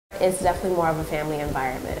it's definitely more of a family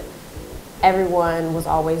environment. Everyone was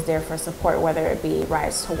always there for support, whether it be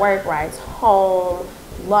rides to work, rides home,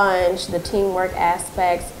 lunch, the teamwork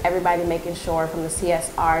aspects, everybody making sure from the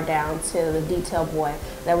CSR down to the detail boy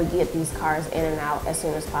that we get these cars in and out as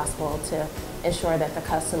soon as possible to ensure that the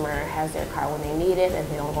customer has their car when they need it and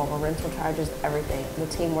they don't go over rental charges, everything.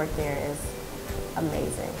 The teamwork there is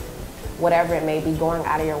amazing. Whatever it may be, going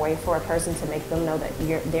out of your way for a person to make them know that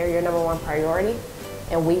they're your number one priority,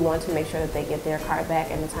 and we want to make sure that they get their car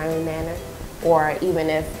back in a timely manner. Or even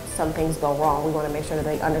if some things go wrong, we want to make sure that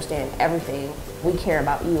they understand everything. We care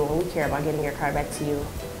about you and we care about getting your car back to you.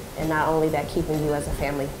 And not only that, keeping you as a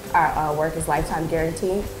family. Our work is lifetime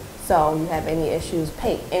guaranteed. So you have any issues,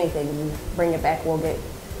 paint, anything, you bring it back, we'll get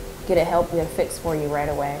it helped, we'll fix for you right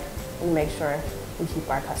away. We make sure we keep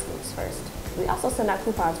our customers first. We also send out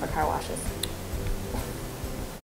coupons for car washes.